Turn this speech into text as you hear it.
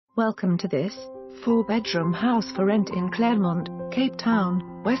Welcome to this 4-bedroom house for rent in Claremont, Cape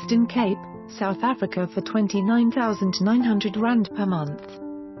Town, Western Cape, South Africa for R29,900 per month.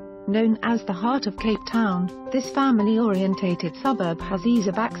 Known as the heart of Cape Town, this family-orientated suburb has ease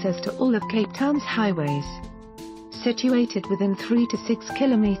of access to all of Cape Town's highways. Situated within 3 to 6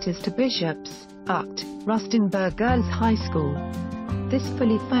 kilometers to Bishop's, UT, Rustenburg Girls High School. This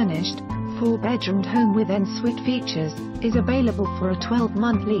fully furnished, 4-bedroomed home with en-suite features, is available for a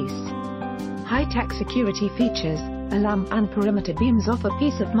 12-month lease. High-tech security features, alarm and perimeter beams offer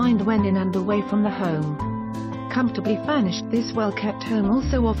peace of mind when in and away from the home. Comfortably furnished, this well-kept home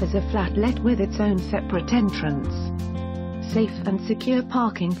also offers a flatlet with its own separate entrance. Safe and secure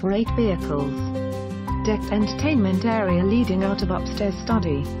parking for 8 vehicles. Decked entertainment area leading out of upstairs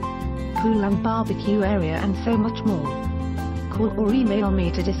study. Pool and barbecue area and so much more. Call or email me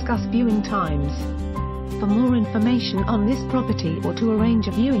to discuss viewing times. For more information on this property or to arrange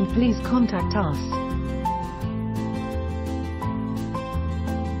a viewing, please contact us.